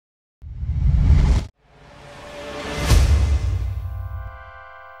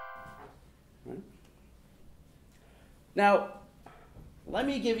Now, let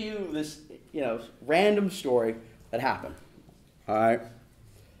me give you this, random story that happened. All right.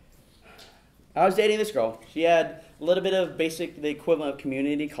 I was dating this girl. She had a little bit of the equivalent of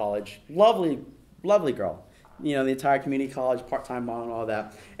community college. Lovely, lovely girl. The entire community college, part-time mom and all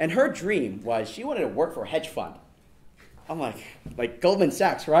that. And her dream was she wanted to work for a hedge fund. I'm like Goldman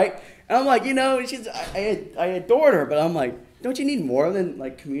Sachs, right? And I'm like, I adored her, but I'm like, don't you need more than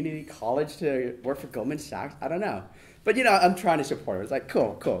like community college to work for Goldman Sachs? I don't know. But I'm trying to support her. It's like,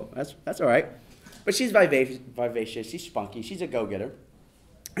 cool. That's all right. But she's vivacious, she's spunky, she's a go-getter.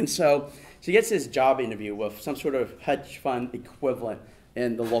 And so she gets this job interview with some sort of hedge fund equivalent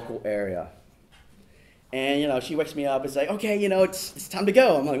in the local area. And, she wakes me up. It's like, okay, it's time to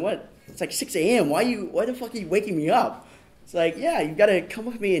go. I'm like, what? It's like 6 a.m. Why the fuck are you waking me up? It's like, yeah, you've got to come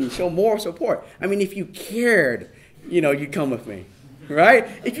with me and show moral support. I mean, if you cared, you'd come with me, right?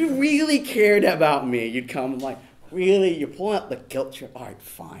 If you really cared about me, you'd come. I'm like, really? You're pulling out the guilt trip? All right,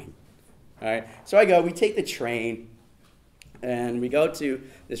 fine. All right. So I go. We take the train, and we go to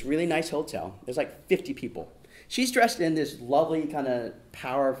this really nice hotel. There's like 50 people. She's dressed in this lovely kind of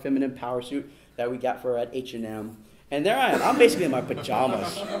feminine power suit that we got for her at H&M. And there I am. I'm basically in my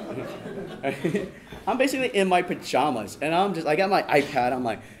pajamas. I'm basically in my pajamas. And I got my iPad. I'm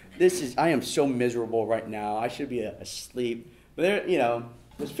like, I am so miserable right now. I should be asleep. But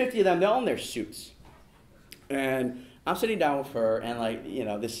there's 50 of them. They're all in their suits. And I'm sitting down with her,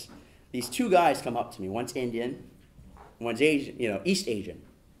 and these two guys come up to me. One's Indian, one's Asian, East Asian.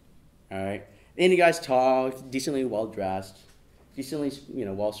 All right. The Indian guy's tall, decently well-dressed, decently,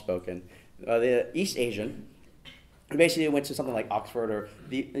 well-spoken. The East Asian basically went to something like Oxford or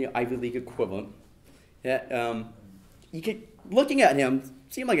the Ivy League equivalent. Yeah, looking at him,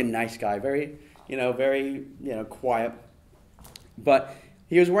 seemed like a nice guy, very quiet. But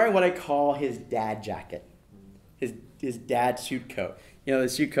he was wearing what I call his dad jacket, his dad suit coat. The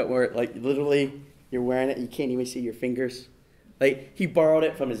suit coat where literally you're wearing it, you can't even see your fingers. Like he borrowed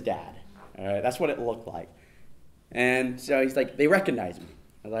it from his dad. All right, that's what it looked like. And so he's like, they recognize me.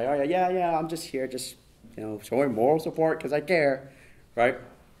 I was like, oh yeah, I'm just here, showing moral support because I care, right?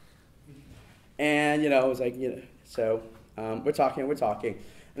 And it was like, so we're talking, and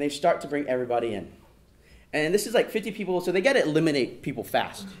they start to bring everybody in. And this is like 50 people, so they got to eliminate people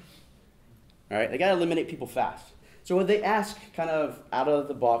fast. All right, they got to eliminate people fast. So they ask kind of out of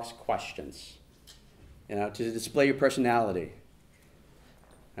the box questions, to display your personality.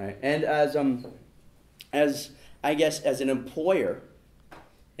 All right, and as an employer.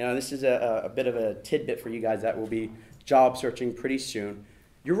 This is a bit of a tidbit for you guys that will be job searching pretty soon.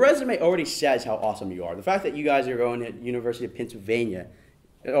 Your resume already says how awesome you are. The fact that you guys are going to University of Pennsylvania,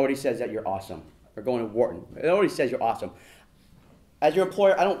 it already says that you're awesome. Or going to Wharton, it already says you're awesome. As your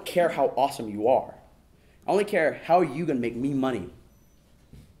employer, I don't care how awesome you are. I only care how are you going to make me money.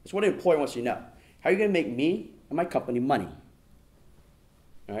 That's what an employer wants you to know. How are you going to make me and my company money?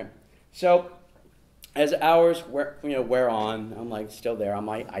 All right. So as hours wear on, I'm still there on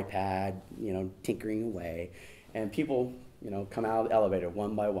my iPad, tinkering away, and people, come out of the elevator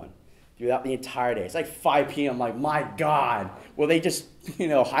one by one throughout the entire day. It's like 5 p.m. I'm like, my God, will they just,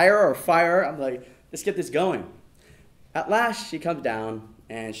 hire or fire? I'm like, let's get this going. At last, she comes down,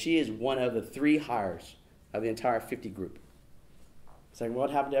 and she is one of the 3 hires of the entire 50 group. It's like,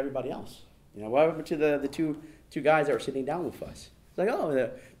 what happened to everybody else? What happened to the two guys that were sitting down with us? It's like, oh,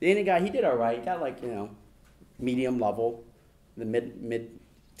 the Indian guy, he did all right. He got medium level, the mid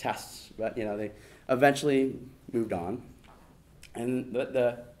tests, but they eventually moved on. And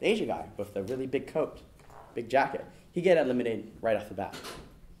the Asian guy with the really big coat, big jacket, he get eliminated right off the bat.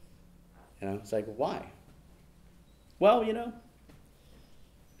 It's like, why? Well,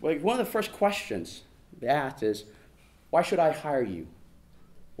 one of the first questions they asked is, why should I hire you?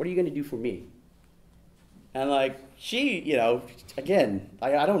 What are you going to do for me? And she, again,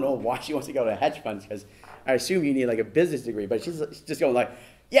 I don't know why she wants to go to hedge funds because I assume you need a business degree, but she's just going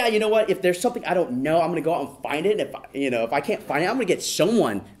yeah, you know what? If there's something I don't know, I'm going to go out and find it. And if I can't find it, I'm going to get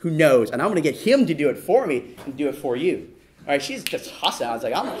someone who knows, and I'm going to get him to do it for me and do it for you. All right, she's just hustling. I was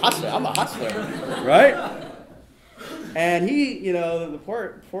like, I'm a hustler, right? And he, the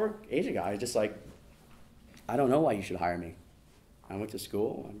poor Asian guy is just like, I don't know why you should hire me. I went to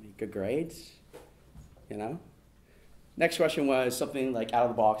school, I made good grades, Next question was something out of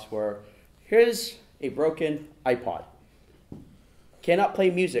the box where, here's a broken iPod. Cannot play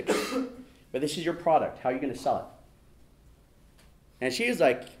music, but this is your product. How are you going to sell it? And she was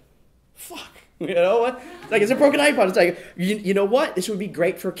like, fuck. What? It's a broken iPod. It's like, you know what? This would be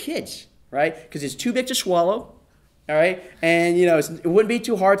great for kids, right? Because it's too big to swallow, All right, and it wouldn't be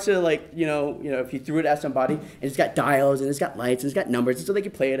too hard to if you threw it at somebody and it's got dials and it's got lights and it's got numbers, and so they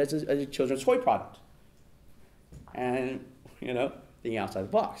could play it as a children's toy product. And thinking outside the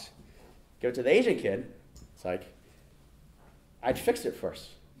box. Go to the Asian kid, it's like, I'd fix it first,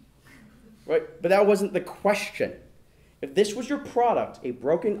 right? But that wasn't the question. If this was your product, a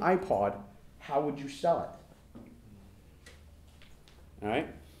broken iPod, how would you sell it? All right.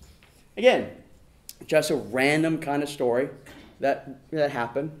 Again, just a random kind of story that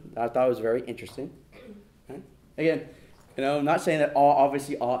happened. I thought it was very interesting. Right? Again, I'm not saying that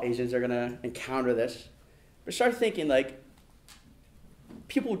obviously all Asians are going to encounter this, but start thinking like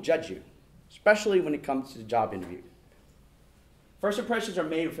people judge you, especially when it comes to the job interview. First impressions are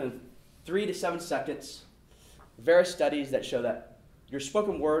made within 3 to 7 seconds. Various studies that show that your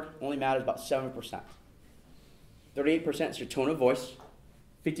spoken word only matters about 7%. 38% is your tone of voice.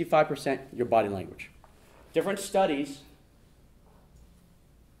 55% your body language. Different studies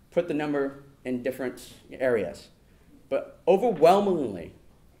put the number in different areas. But overwhelmingly,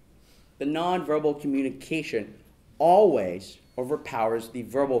 the nonverbal communication always overpowers the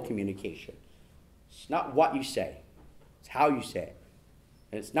verbal communication. It's not what you say, it's how you say it.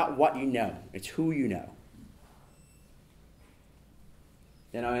 And it's not what you know, it's who you know.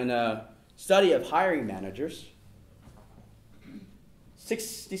 In a study of hiring managers,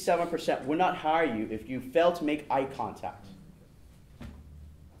 67% would not hire you if you failed to make eye contact.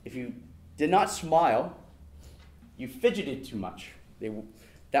 If you did not smile, you fidgeted too much.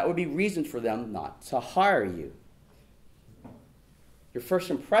 That would be reason for them not to hire you. Your first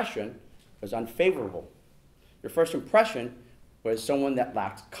impression was unfavorable. Your first impression was someone that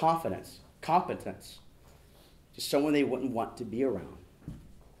lacked confidence, competence, just someone they wouldn't want to be around.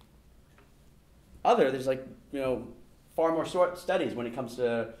 There's far more studies when it comes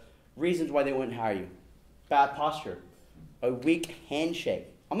to reasons why they wouldn't hire you. Bad posture, a weak handshake.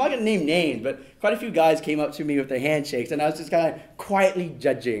 I'm not going to name names, but quite a few guys came up to me with their handshakes, and I was just kind of quietly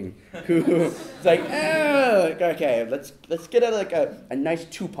judging. It's like, okay, let's get a nice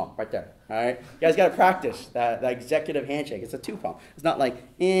 2-pump right there. All right, you guys got to practice that executive handshake. It's a 2-pump. It's not like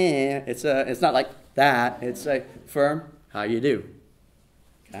it's not like that. It's like firm. How you do?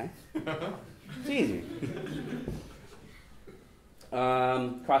 Okay, it's easy.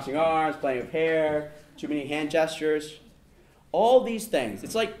 Crossing arms, playing with hair, too many hand gestures. All these things.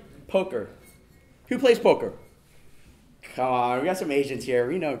 It's like poker. Who plays poker? Come on, we got some Asians here.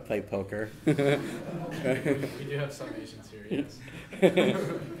 We know how to play poker. We do have some Asians here, yes.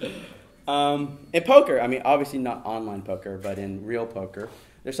 In poker, obviously not online poker, but in real poker,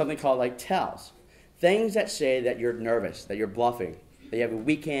 there's something called tells. Things that say that you're nervous, that you're bluffing, that you have a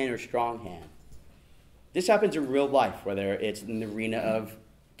weak hand or strong hand. This happens in real life, whether it's in the arena of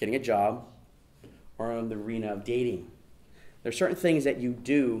getting a job or in the arena of dating. There are certain things that you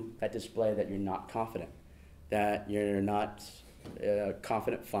do that display that you're not confident, that you're not a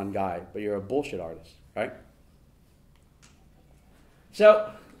confident, fun guy, but you're a bullshit artist, right?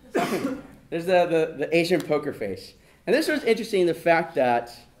 So there's the Asian poker face. And this was interesting, the fact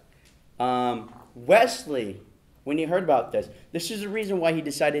that Wesley, when he heard about this is the reason why he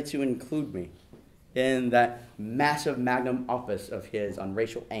decided to include me in that massive magnum opus of his on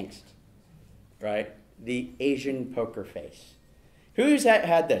racial angst, right? The Asian poker face. Who's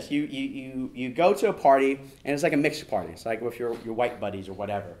had this? You go to a party, and it's like a mixed party. It's like with your white buddies or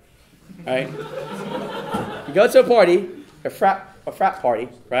whatever, right? You go to a party, a frat party,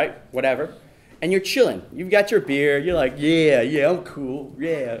 right? Whatever, and you're chilling. You've got your beer. You're like, yeah, I'm cool,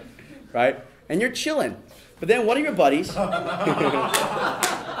 yeah, right? And you're chilling. But then one of your buddies, one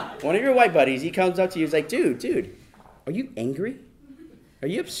of your white buddies, he comes up to you. He's like, dude, are you angry? Are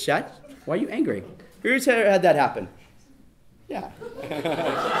you upset? Why are you angry? Who's had that happen? Yeah.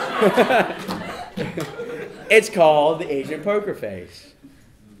 It's called the Asian poker face.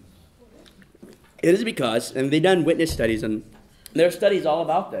 It is because, and they've done witness studies, and there are studies all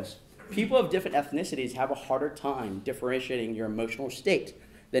about this. People of different ethnicities have a harder time differentiating your emotional state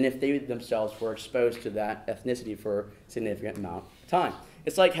than if they themselves were exposed to that ethnicity for a significant amount of time.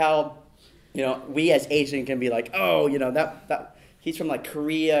 It's like how, we as Asian can be like, oh, that he's from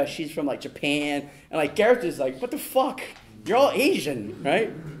Korea, she's from Japan, and Gareth is like, what the fuck? You're all Asian,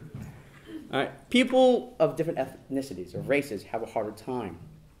 right? All right. People of different ethnicities or races have a harder time.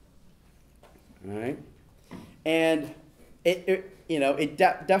 All right, and it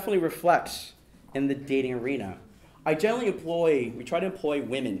definitely reflects in the dating arena. We try to employ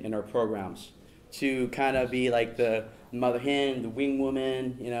women in our programs to kind of be like the mother hen, the wing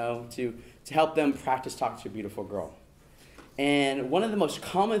woman, to help them practice talking to a beautiful girl. And one of the most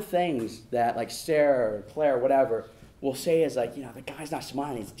common things that Sarah or Claire, whatever, will say is like, the guy's not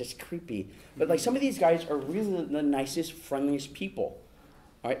smiling, he's just creepy. But like some of these guys are really the nicest, friendliest people.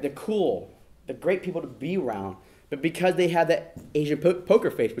 All right, they're cool. They're great people to be around. But because they have that Asian poker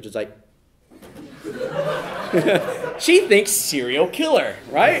face, which is like, she thinks serial killer,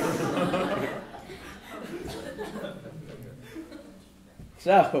 right?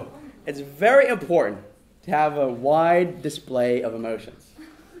 So, it's very important to have a wide display of emotions.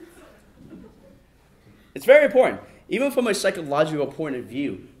 It's very important. Even from a psychological point of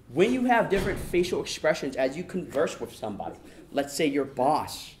view, when you have different facial expressions as you converse with somebody, let's say your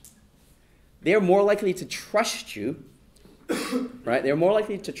boss, they're more likely to trust you, right? They're more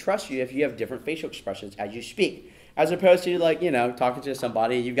likely to trust you if you have different facial expressions as you speak, as opposed to like, talking to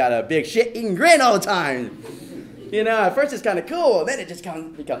somebody, you've got a big shit-eating grin all the time. At first it's kind of cool, then it just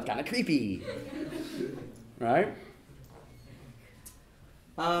becomes kind of creepy, right?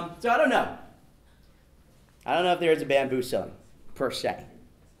 So I don't know. I don't know if there's a bamboo ceiling, per se,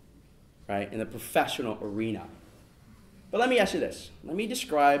 right, in the professional arena. But let me ask you this. Let me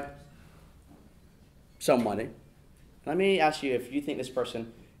describe somebody. Let me ask you if you think this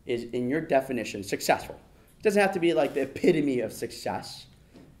person is, in your definition, successful. It doesn't have to be like the epitome of success,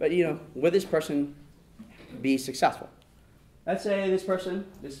 but, would this person be successful? Let's say this person,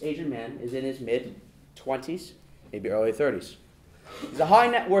 this Asian man, is in his mid-20s, maybe early 30s. He's a high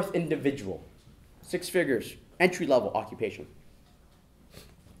net worth individual. 6 figures, entry-level occupation.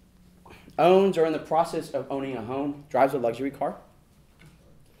 Owns or in the process of owning a home, drives a luxury car.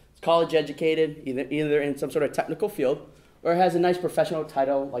 Is college educated, either in some sort of technical field, or has a nice professional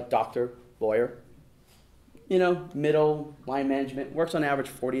title like doctor, lawyer. Middle line management, works on average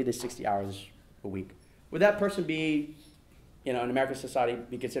 40 to 60 hours a week. Would that person be, in American society,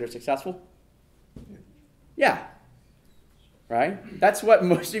 be considered successful? Yeah. Right? That's what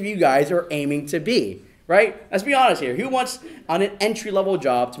most of you guys are aiming to be, right? Let's be honest here. Who wants on an entry-level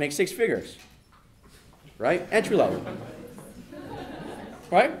job to make 6 figures? Right? Entry-level.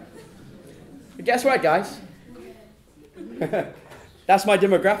 Right? But guess what, guys? That's my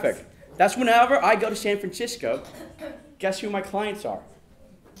demographic. That's whenever I go to San Francisco, guess who my clients are?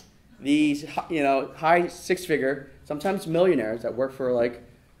 These, high 6-figure, sometimes millionaires that work for, like,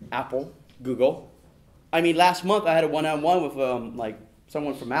 Apple, Google. I mean, last month I had a one-on-one with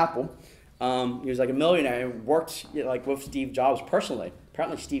someone from Apple. He was like a millionaire and worked with Steve Jobs personally.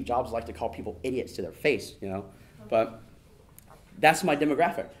 Apparently Steve Jobs liked to call people idiots to their face, But that's my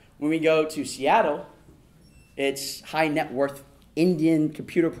demographic. When we go to Seattle, it's high net worth Indian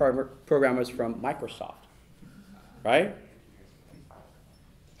computer programmers from Microsoft, right?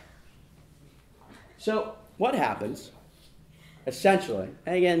 So what happens, essentially,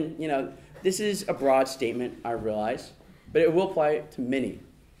 and again, this is a broad statement, I realize, but it will apply to many,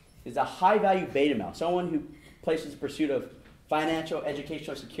 is a high-value beta male, someone who places the pursuit of financial,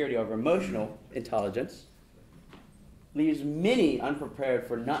 educational security over emotional intelligence, leaves many unprepared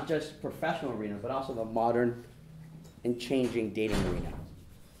for not just professional arena, but also the modern and changing dating arena.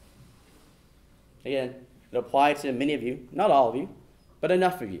 Again, it applies to many of you, not all of you, but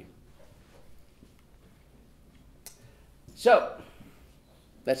enough of you. So,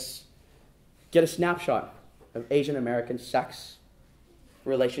 let's get a snapshot of Asian American sex,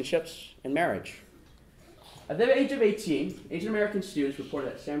 relationships, and marriage. At the age of 18, Asian American students reported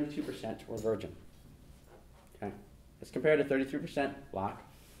that 72% were virgin. Okay, that's compared to 33% Black,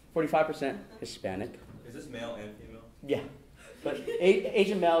 45% Hispanic. Is this male and female? Yeah, but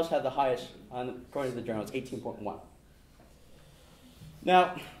Asian males have the highest, according to the journal, it's 18.1.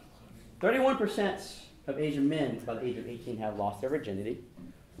 Now, 31% of Asian men by the age of 18 have lost their virginity,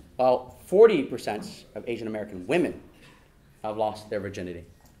 while 40% of Asian American women have lost their virginity.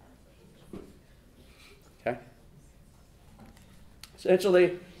 Okay?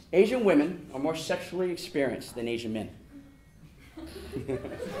 Essentially, Asian women are more sexually experienced than Asian men.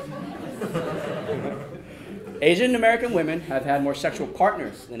 Asian American women have had more sexual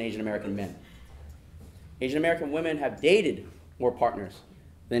partners than Asian American men. Asian American women have dated more partners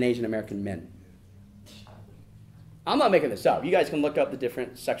than Asian American men. I'm not making this up. You guys can look up the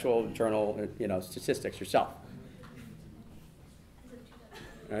different sexual journal, statistics yourself.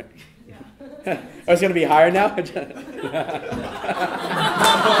 All right? Oh, it's going to be higher now?